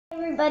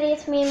everybody,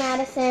 it's me,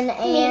 Madison,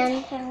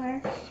 and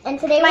Taylor. And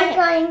today we're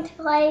going to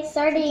play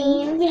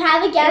sardines. We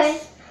have a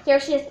guest. Here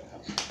she is.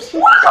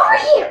 Walk over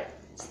here!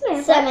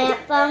 Samantha,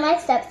 my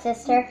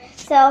stepsister.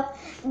 So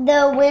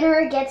the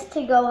winner gets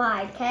to go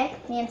hide, okay?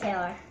 Me and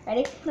Taylor.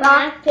 Ready?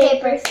 Rock,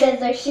 paper,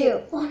 scissors,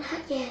 shoot. Well,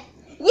 not yet.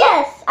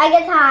 Yes, I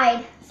get to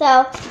hide.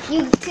 So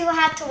you two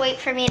have to wait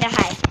for me to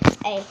hide.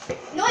 Hey.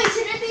 No, it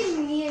shouldn't be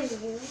me and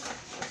you.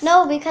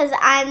 No, because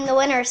I'm the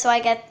winner, so I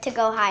get to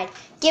go hide.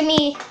 Give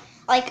me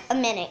like a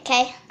minute,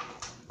 okay?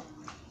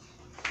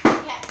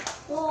 Okay.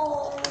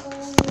 Whoa,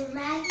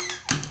 right?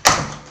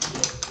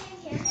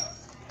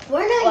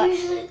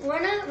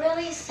 We're not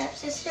really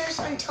stepsisters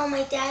until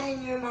my dad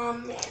and your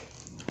mom met.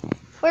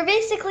 We're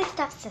basically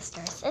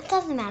stepsisters. It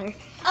doesn't matter.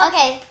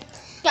 Okay.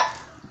 Yeah.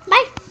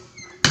 Bye.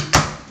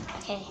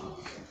 Okay.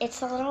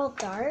 It's a little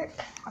dark.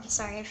 I'm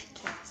sorry if you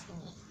can't see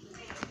me.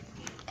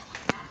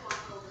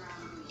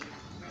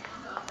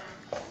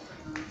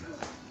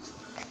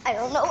 I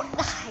don't know where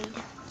to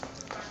hide.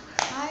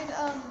 Hide,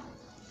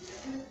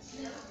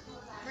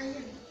 right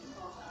here.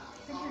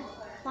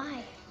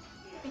 Why?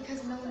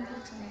 Because no one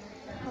goes in there.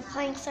 We're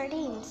playing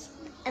sardines,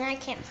 and I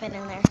can't fit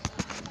in there.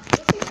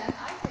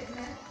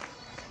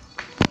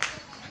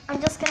 I'm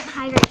just gonna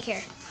hide right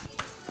here.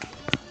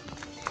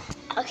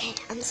 Okay,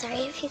 I'm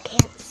sorry if you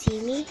can't see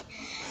me,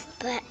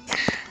 but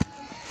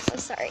I'm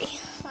sorry.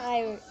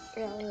 I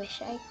really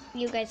wish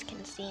you guys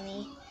can see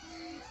me.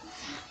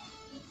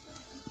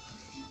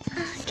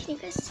 Can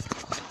you guys see a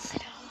little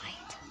bit of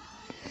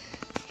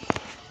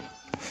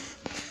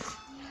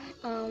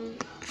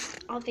light?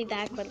 I'll be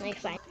back when they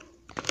find.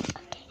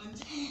 Okay,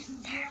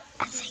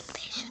 I think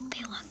they should be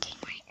looking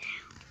right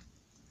now.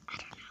 I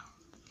don't know.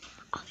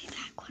 I'll be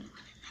back when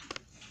one of them,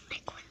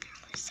 like when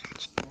they're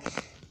researching,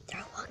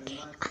 they're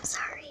looking. I'm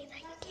sorry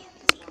that you can't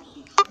see me.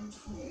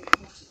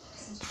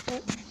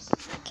 Okay.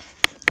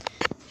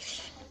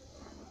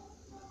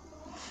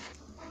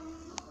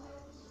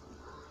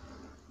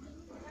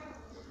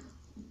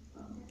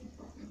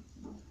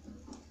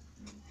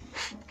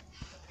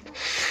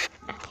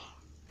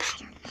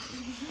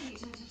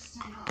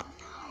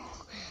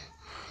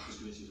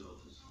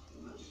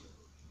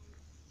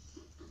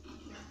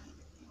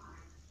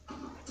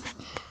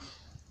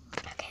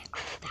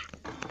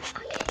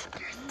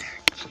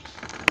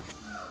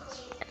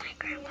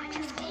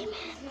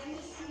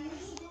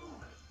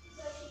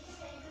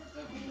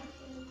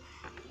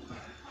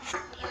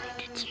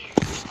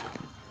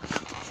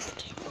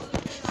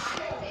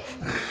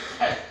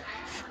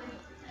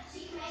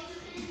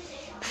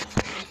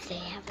 They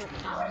haven't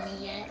found me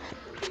yet.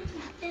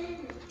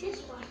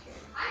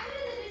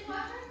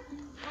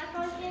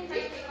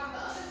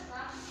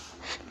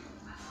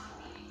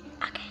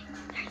 Okay,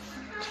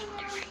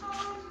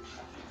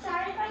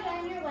 Sorry if I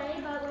got in your way,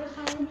 but we're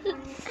trying to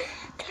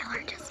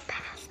Taylor just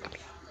passed me.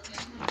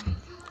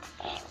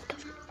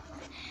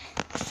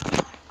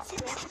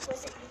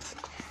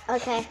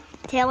 Okay,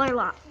 Taylor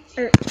lost.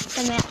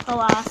 Samantha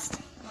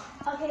lost.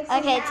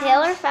 Okay,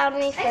 Taylor found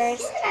me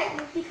first.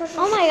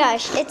 Oh my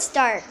gosh, it's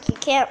dark.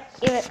 You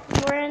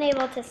weren't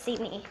able to see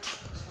me.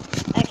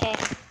 Okay.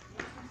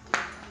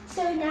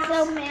 So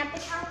now Samantha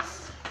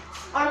counts?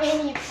 Or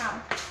maybe you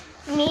count?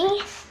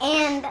 Me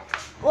and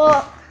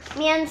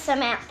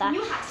Samantha.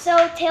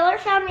 So Taylor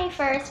found me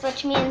first,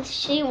 which means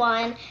she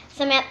won.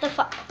 Samantha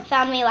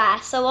found me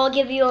last, so we'll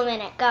give you a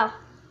minute. Go.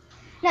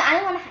 No, I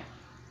don't want to hide.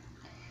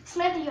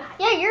 Samantha, you hide.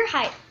 Yeah, you're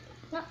hide.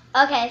 No.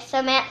 Okay,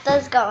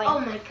 Samantha's going. Oh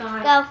my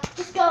god. Go.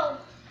 Just go.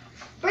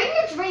 Bring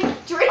your drink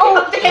Oh.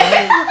 up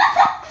there.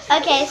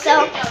 Okay,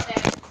 so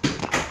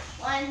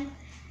 1,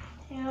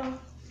 2,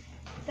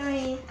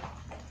 3,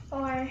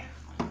 4,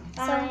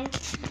 5.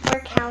 So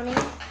we're counting.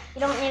 You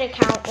don't need to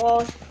count.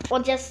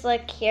 We'll just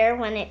look here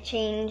when it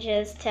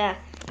changes to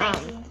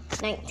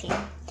 19.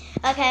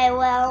 Okay,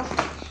 well,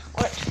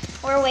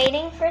 we're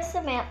waiting for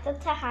Samantha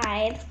to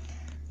hide.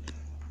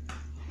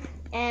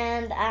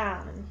 And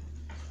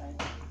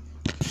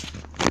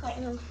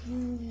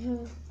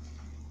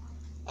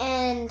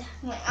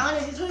Wait, I want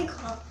to do something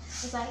cool.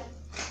 It's like,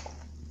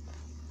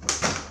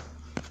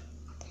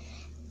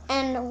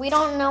 and we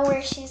don't know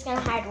where she's gonna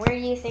hide. Where do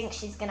you think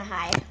she's gonna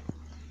hide?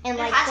 And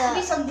it has to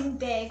be something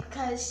big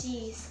because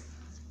she's.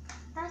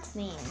 That's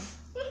mean.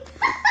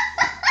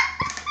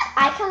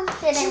 I can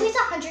fit She in. weighs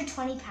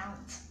 120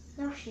 pounds.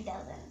 No, she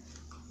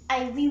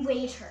doesn't. We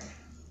weighed her.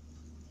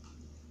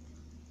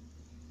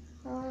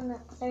 Oh, no,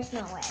 there's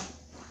no way.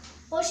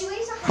 Well, she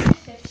weighs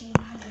 115.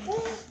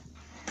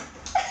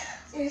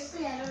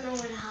 Seriously, I don't know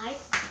where to hide.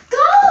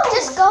 Go!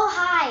 Just go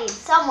hide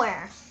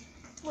somewhere.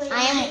 Wait,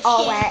 I am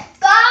all wet.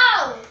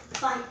 Go!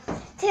 Fine.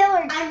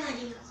 Taylor. I'm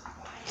hiding.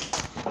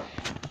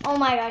 Oh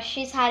my gosh,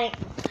 she's hiding.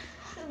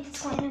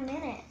 It's in a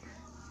minute.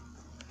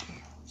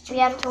 We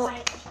have to.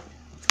 Okay,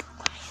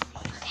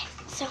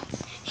 so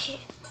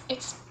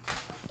it's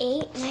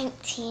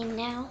 8:19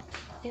 now.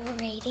 We were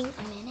waiting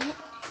a minute,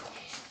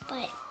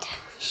 but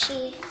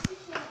she.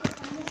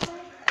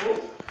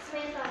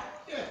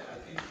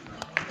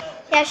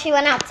 Yeah, she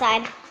went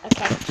outside.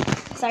 Okay,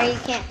 sorry you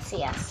can't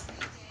see us,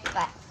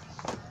 but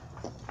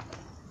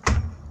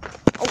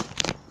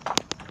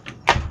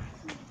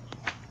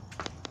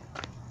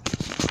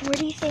Where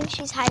do you think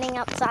she's hiding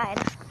outside?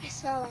 I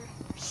smell her.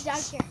 She's out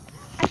here.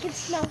 I can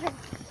smell her.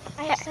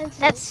 I have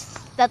senses.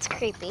 That's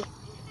creepy.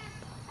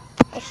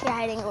 Is she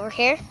hiding over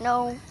here?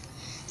 No.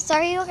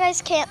 Sorry you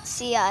guys can't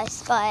see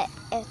us, but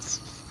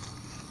let's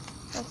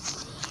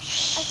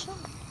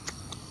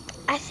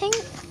see.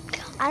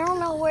 I don't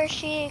know where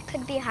she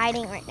could be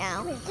hiding right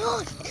now.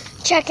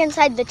 Check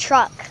inside the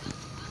truck.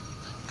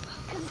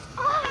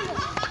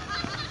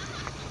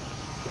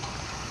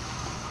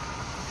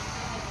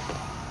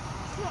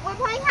 We're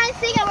playing hide and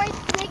seek and we're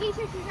making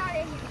sure she's not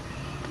in here.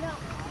 No.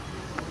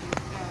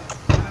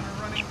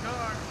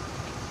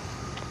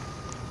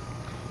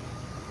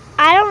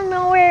 I don't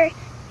know where.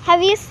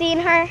 Have you seen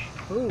her?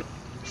 Who?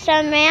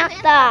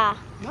 Samantha.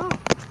 No.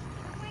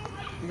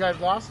 You guys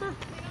lost her?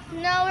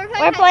 No,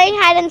 We're playing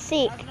hide and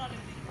seek.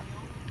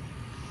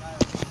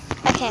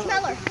 Okay.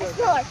 Smell her. I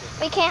smell her.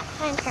 We can't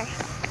find her.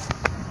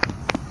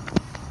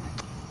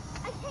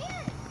 I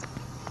can't.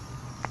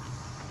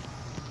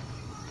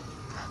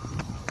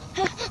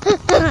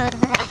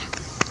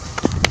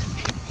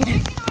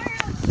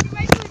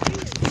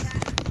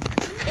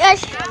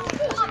 Yes.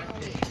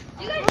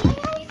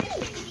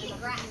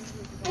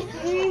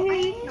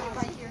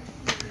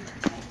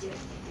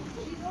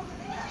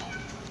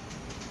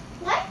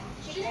 What?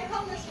 She didn't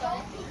come this way.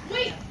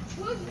 Wait,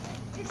 look.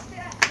 It's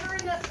her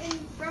in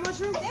Grandma's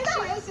room. There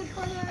she is in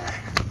front of her.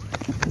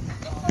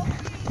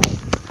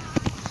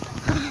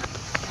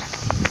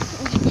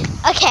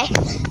 Okay,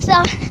 so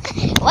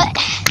what?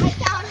 I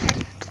found her.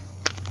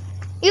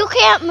 You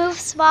can't move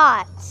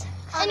spots.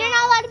 And you're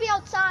not allowed to be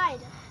outside.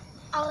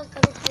 I was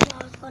gonna.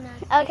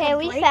 Okay,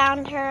 we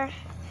found her.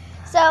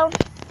 So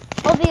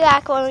we'll be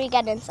back when we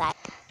get inside.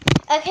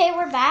 Okay,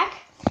 we're back,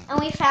 and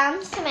we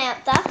found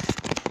Samantha.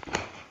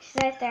 She's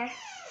right there.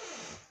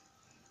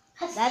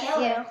 That's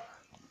you.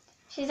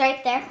 She's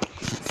right there.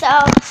 So,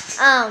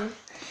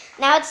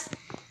 now it's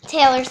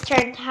Taylor's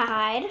turn to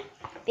hide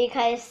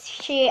because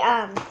she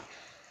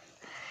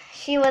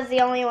was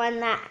the only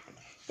one that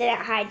didn't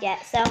hide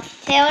yet. So,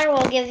 Taylor,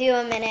 we'll give you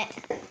a minute.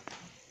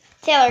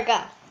 Taylor,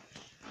 go.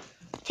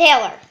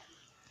 Taylor,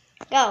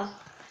 go.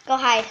 Go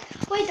hide.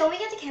 Wait, don't we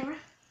get the camera?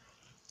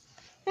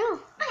 No.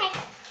 Okay.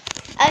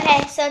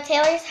 Okay, so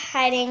Taylor's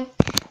hiding.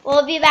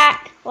 We'll be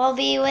back. We'll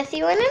be with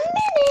you in a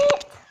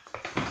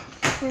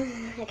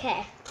minute.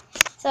 Okay.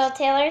 So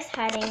Taylor's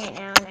hiding right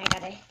now, and I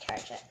gotta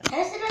charge it. Can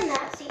I sit on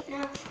that seat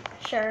now?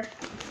 Sure.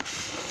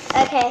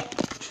 Okay.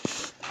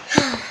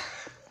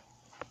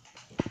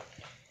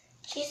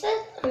 She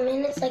said a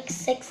minute's like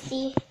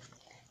 60.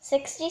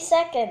 60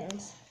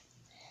 seconds.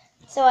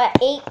 So at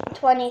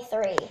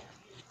 8:23.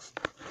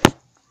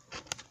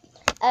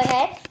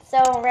 Okay,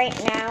 so right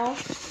now,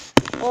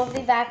 we'll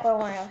be back when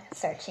we're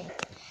searching.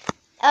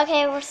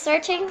 Okay, we're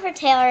searching for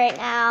Taylor right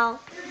now.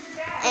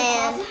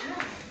 And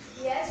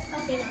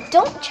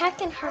don't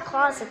check in her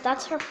closet.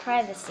 That's her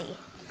privacy.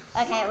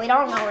 Okay, we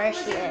don't know where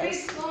she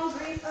is.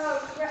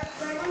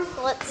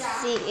 Let's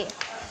see.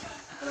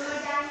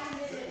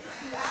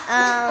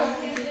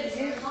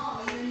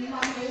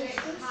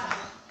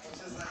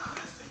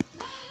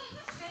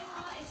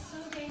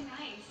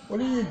 What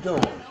are you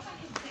doing?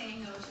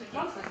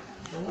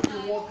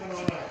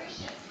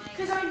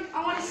 Because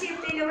I want to see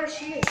if they know where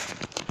she is.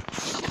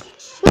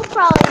 You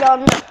probably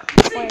don't know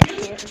where she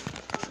is.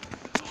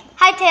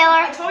 Hi,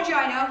 Taylor. I told you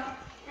I know.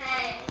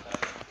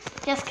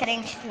 Just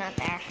kidding, she's not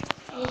there.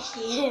 Yes, she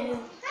is.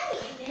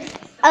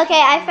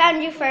 Okay, I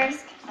found you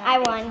first. I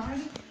won.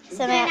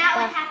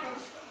 Samantha.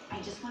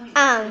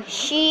 happened?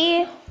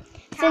 She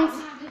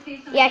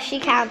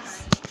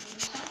counts.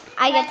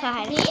 I get to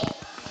hide.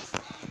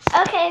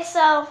 Okay,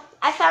 so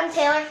I found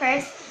Taylor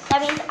first.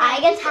 That means I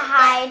get to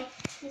hide.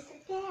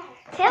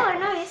 Taylor,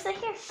 no, you sit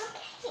here.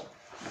 Okay.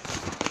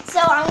 So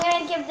I'm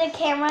gonna give the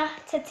camera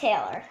to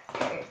Taylor.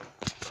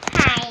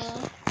 Hi.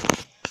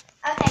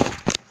 Okay.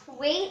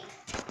 Wait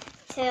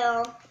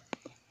till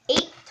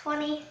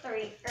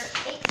 8:23 or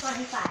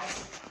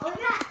 8:25. Oh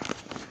yeah.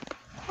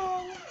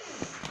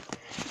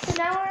 So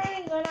now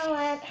we're gonna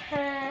let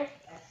her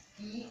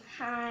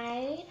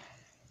hide.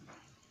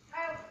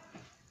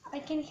 I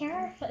can hear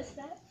her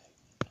footsteps.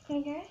 Can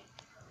you hear it?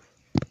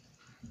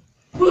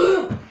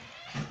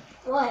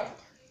 What?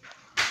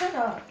 Shut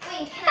up.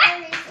 Wait, can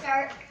I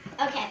restart?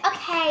 Okay.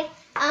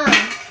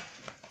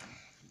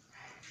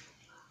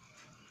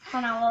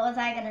 Hold on, what was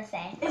I gonna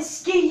say?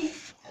 Escape.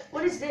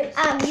 What is this?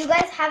 You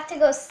guys have to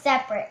go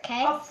separate,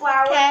 okay? A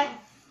flower. Okay.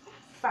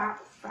 Forward.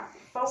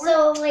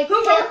 So, like,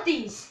 Who wrote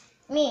these?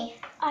 me.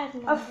 I have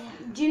no idea.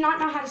 Do you not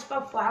know how to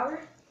spell flower?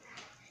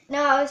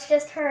 No, I was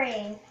just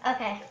hurrying.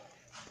 Okay.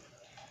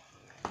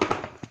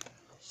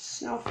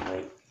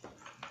 Snowflake.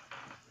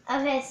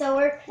 Okay, so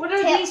we're What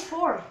are these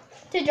for?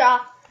 to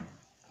draw.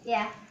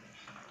 Yeah.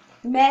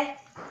 Meh.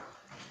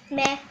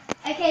 Meh.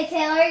 Okay,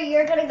 Taylor,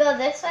 you're gonna go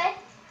this way.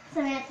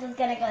 Samantha's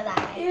gonna go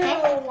that way. Okay?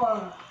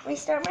 Ew.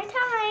 Restart my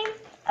time.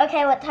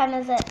 Okay, what time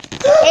is it?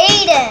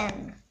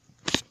 Aiden!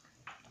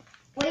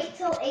 Wait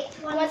till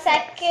 8:20. 1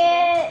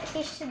 second.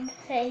 He should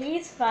say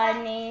he's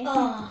funny.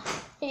 Oh,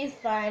 He's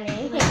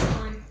funny. my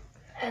God.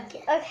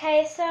 Okay.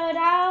 Okay, so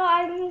now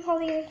I'm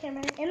holding the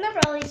camera in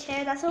the rolly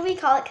chair. That's what we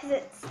call it because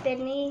it's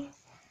spinny.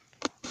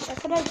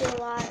 That's what I do a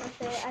lot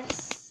with it. I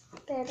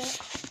spin it.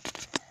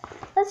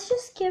 Let's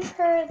just give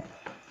her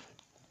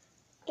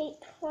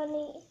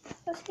 8:20.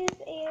 Let's give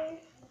a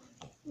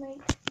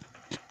like.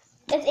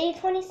 It's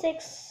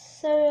 8:26.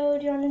 So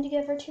do you want to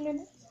give her 2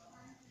 minutes?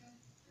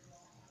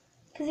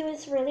 Because it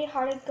was really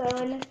hard to go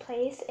into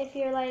place if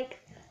you're like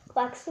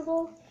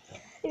flexible.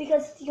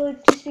 Because you'll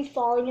just be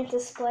falling into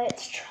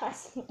splits.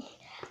 Trust me.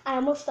 I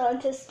almost fell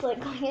into a split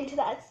going into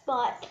that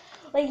spot.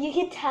 Like you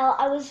could tell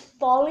I was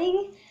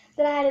falling,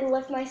 then I had to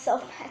lift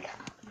myself back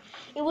up.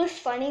 It was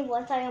funny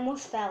once I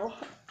almost fell.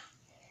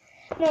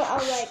 No, I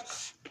was like,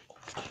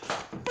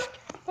 I'm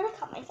gonna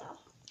cut myself.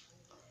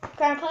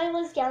 Grandpa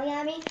was yelling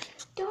at me,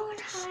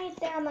 don't hide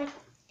there. I'm like,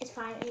 it's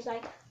fine. He's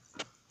like,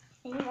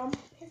 and he rubbed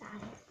his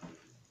eyes.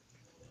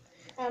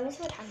 Let me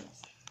see what time it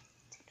is.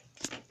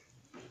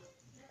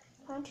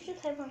 Why don't you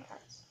just play more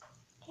cards?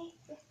 Okay,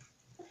 yeah,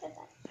 look at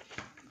that.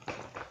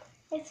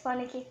 It's fun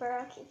to keep her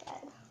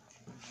occupied.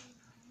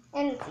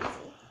 And it's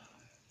easy.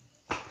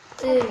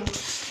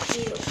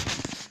 Ew.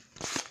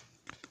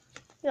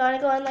 You want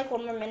to go in like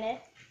 1 more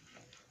minute?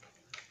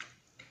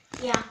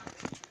 Yeah.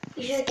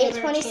 You should give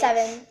her a chance.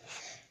 8:27.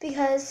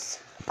 Because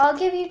I'll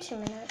give you 2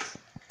 minutes.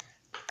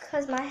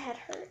 Because my head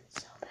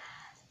hurts so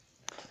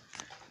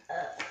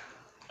bad.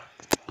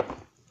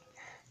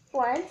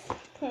 Once,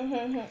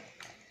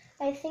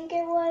 I think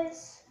it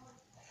was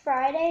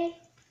Friday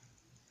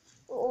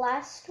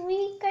last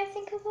week, I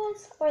think it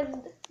was, or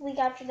the week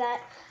after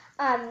that,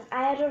 I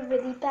had a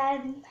really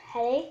bad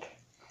headache,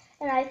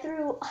 and I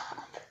threw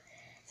up,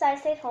 so I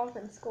stayed home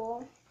from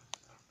school.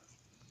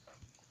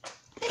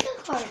 Pick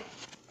a card.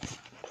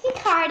 Pick a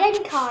card,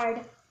 any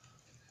card.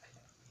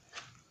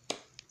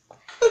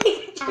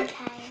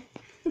 Okay.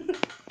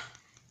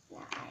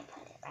 Now I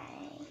put it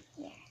right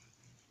here.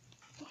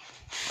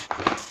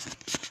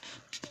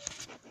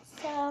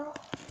 So,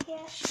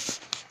 yeah.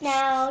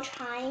 Now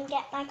try and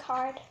get my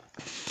card.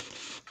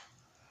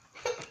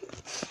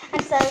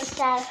 I'm so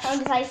stressed. I'm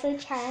just actually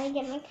trying to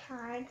get my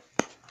card.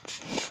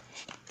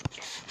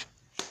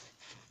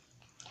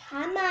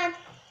 Come on.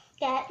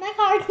 Get my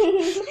card. I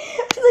was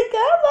like,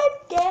 come on,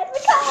 get my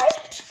card.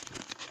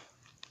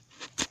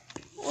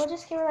 We'll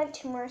just give her like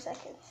 2 more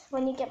seconds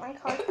when you get my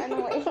card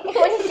finally. When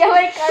you get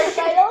my card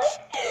finally.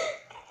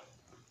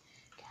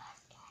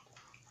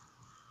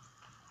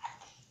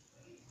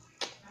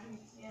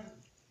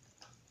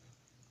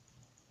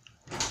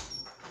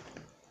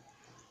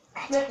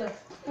 Samantha,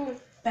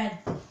 bed.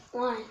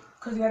 Why?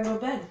 Because you gotta go to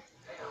bed.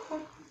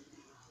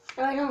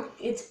 No, I don't.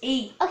 It's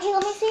 8. Okay,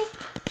 let me see.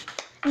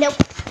 Nope.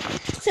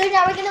 So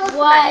now we're gonna look.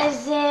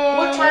 Was it?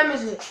 What time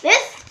is it?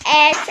 This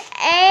it's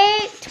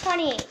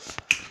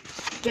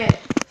 8:28. Bed.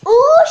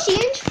 Ooh, she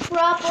in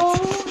trouble.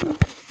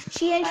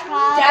 She in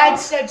trouble. Dad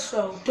said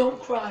so.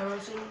 Don't cry or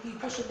else you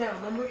push it down,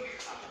 remember?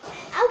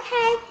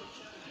 Okay.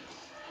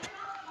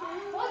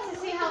 Wants to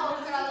see how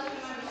old I look.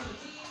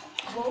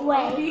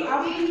 Wait.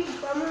 I'm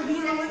gonna be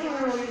in the living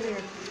room over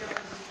there.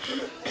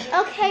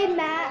 Okay,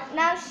 Matt.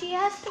 Now she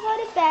has to go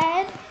to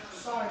bed.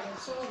 Sorry, I'm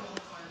sorry.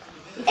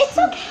 It's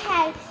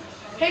okay.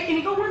 Hey, can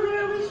you go in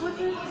there at least with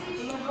her?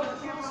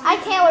 I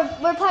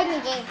can't. We're playing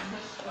the game.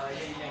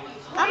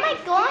 Oh my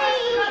God.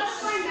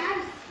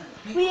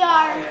 We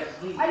are.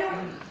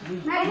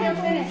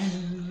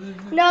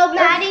 No,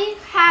 Maddie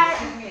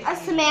had.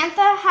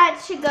 Samantha had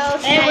to go.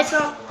 Hey, what's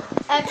up?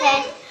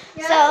 Okay.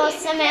 So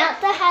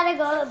Samantha had to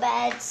go to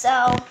bed.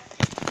 So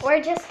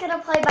we're just gonna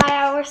play by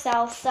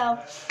ourselves. So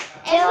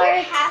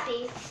Taylor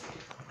happy.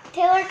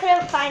 Taylor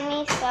couldn't find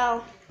me,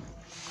 so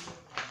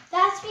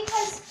that's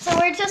because. So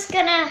we're just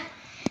gonna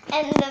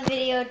end the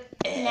video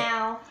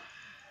now.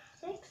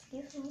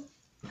 Excuse me.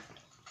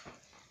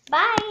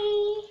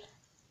 Bye.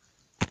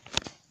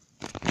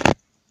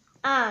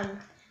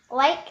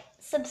 Like,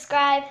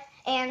 subscribe,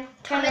 and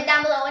comment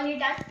down below when you're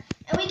done.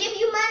 And we give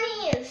you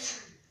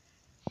monies.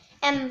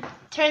 And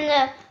turn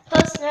the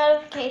post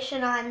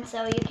notification on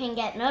so you can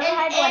get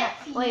notified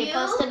when we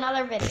post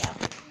another video.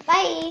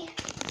 Bye.